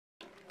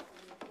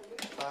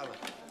Tyler.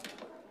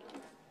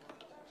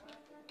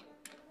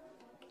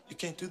 You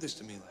can't do this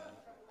to me, Lana.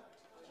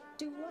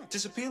 Do what?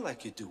 Disappear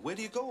like you do. Where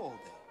do you go all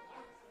day?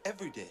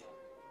 Every day.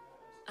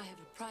 I have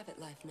a private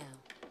life now.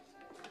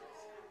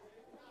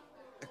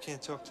 I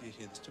can't talk to you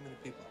here. There's too many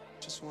people.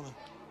 Just wanna...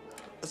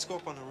 Let's go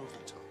up on the roof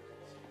and talk.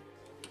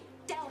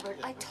 Delbert,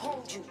 I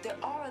told you, there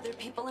are other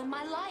people in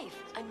my life.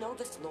 I know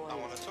this, Laura. I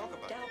want to talk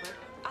about it. Delbert,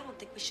 I don't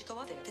think we should go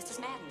up there. This is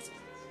Madden's.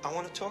 I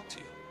want to talk to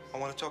you. I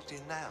want to talk to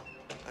you now.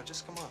 Now,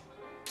 just come on.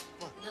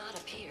 Come on. Not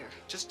up here.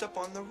 Just up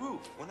on the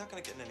roof. We're not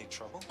going to get in any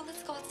trouble. Well,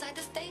 let's go outside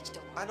the stage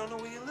door. I don't know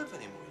where you live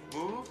anymore. You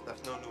moved,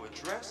 left no new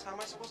address. How am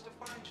I supposed to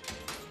find you?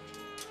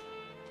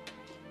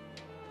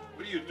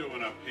 What are you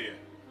doing up here?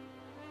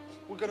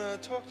 We're going to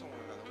talk to one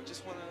another. We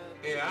just want to...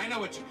 Yeah, I know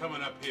what you're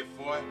coming up here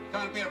for. You're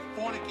coming up here to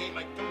fornicate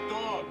like two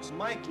dogs.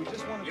 Mike, we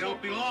just want to... You don't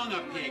belong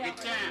up here. Get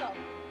down.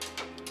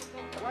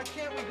 Why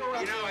can't we go up...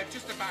 You know, I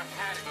just about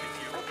had it with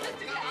you.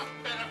 You know, I'm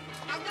better.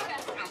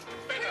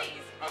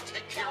 I'll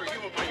take care of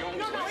you with my own...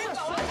 Wait a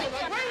second.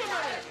 Wait a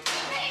minute.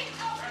 Please,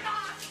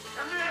 not.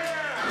 Come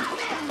here.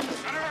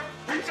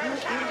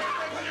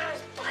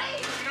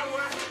 Please. You know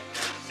what?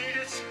 See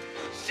this?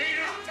 See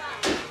this?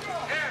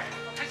 Here.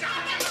 Get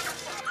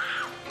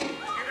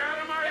out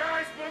of my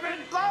eyes, woman.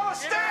 Lower,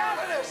 stay out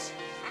of this.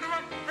 Son of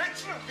a bitch.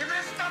 You're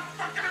gonna stop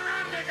fucking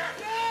around, nigga.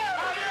 Yeah.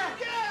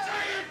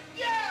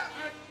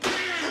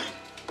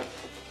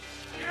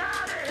 Get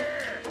out of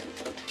here.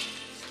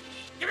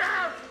 Get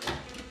out.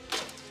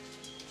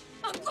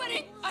 I'm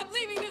quitting. I'm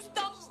leaving this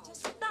dump.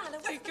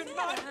 They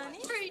cannot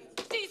treat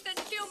decent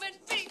human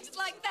beings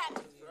like that.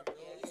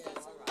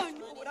 I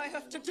know what I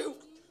have to do.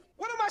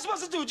 What am I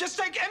supposed to do? Just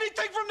take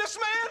anything from this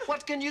man?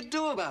 What can you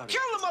do about it?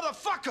 Kill the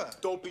motherfucker!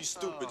 Don't be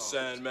stupid,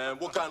 Sandman.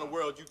 What kind of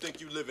world you think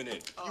you living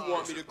in? You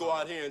want me to go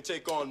out here and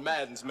take on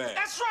Madden's man?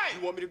 That's right!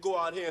 You want me to go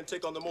out here and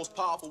take on the most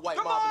powerful white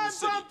Come mob in on, the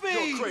city?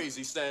 Bumpy! You're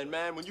crazy,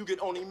 Sandman. When you get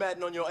Owney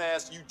Madden on your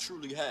ass, you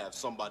truly have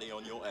somebody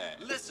on your ass.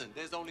 Listen,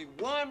 there's only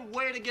one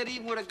way to get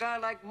even with a guy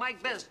like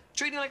Mike Best.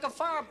 Treat him like a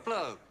fire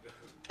plug.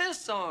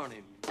 Piss on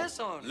him. Piss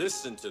on him.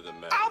 Listen to the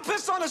man. I'll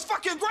piss on his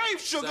fucking grave,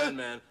 sugar!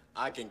 Sandman,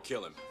 I can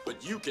kill him,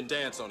 but you can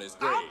dance on his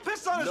grave. I'll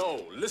piss on his...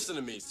 No, listen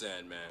to me,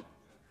 Sandman.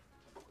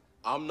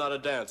 I'm not a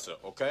dancer,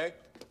 okay?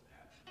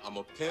 I'm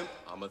a pimp,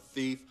 I'm a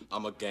thief,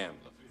 I'm a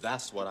gambler.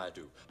 That's what I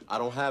do. I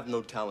don't have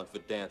no talent for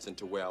dancing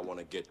to where I want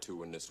to get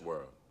to in this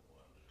world.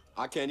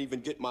 I can't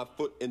even get my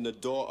foot in the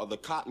door of the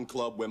Cotton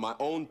Club where my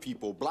own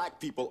people, black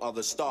people, are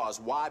the stars.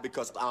 Why?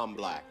 Because I'm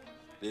black.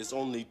 There's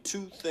only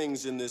two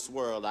things in this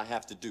world I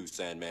have to do,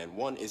 Sandman.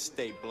 One is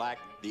stay black,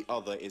 the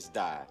other is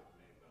die.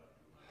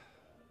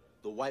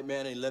 The white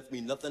man ain't left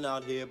me nothing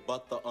out here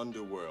but the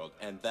underworld,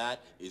 and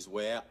that is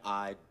where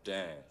I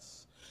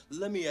dance.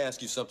 Let me ask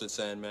you something,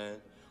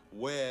 Sandman.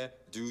 Where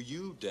do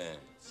you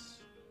dance?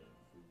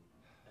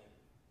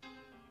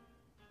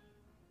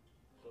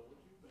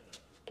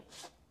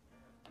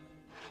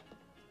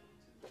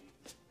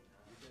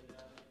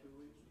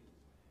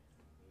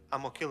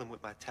 I'm gonna kill him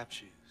with my tap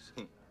shoes.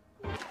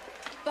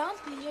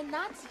 Bumpy, you're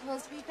not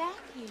supposed to be back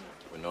here.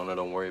 Winona,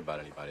 don't worry about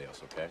anybody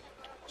else, okay?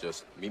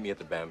 Just meet me at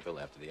the Bamville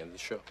after the end of the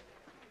show.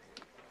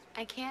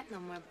 I can't no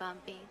more,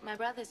 Bumpy. My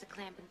brothers are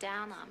clamping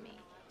down on me.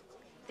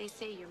 They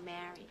say you're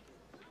married.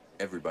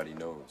 Everybody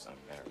knows I'm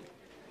married.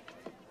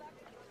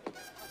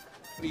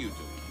 What are you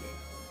doing here?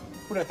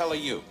 Who the hell are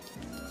you?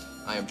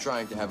 I am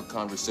trying to have a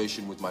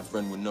conversation with my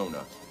friend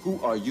Winona.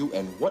 Who are you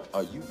and what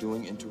are you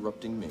doing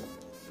interrupting me?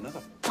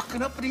 Another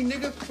fucking uppity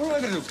nigga? What am I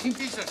gonna do? Keep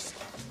Jesus.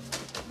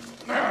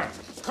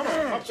 Come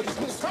on, up to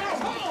this. Come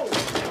on!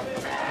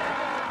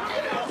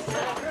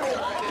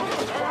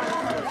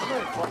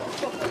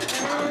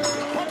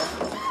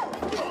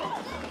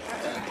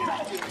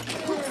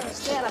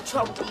 Stay out of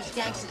trouble with these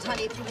gangsters,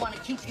 honey, if you want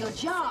to keep your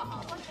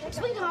job.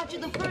 Sweetheart,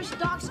 you're the first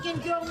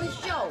dark-skinned girl in the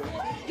show.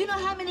 You know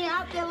how many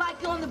out there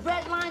like you on the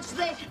bread lines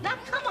today? Now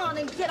come on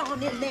and get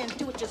on in there and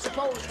do what you're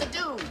supposed to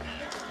do.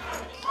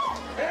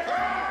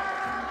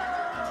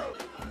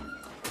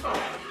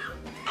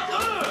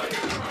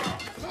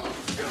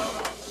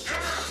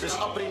 This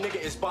uppity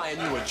nigga is buying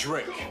you a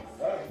drink.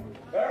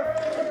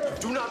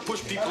 Do not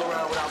push people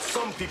around without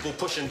some people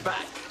pushing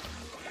back.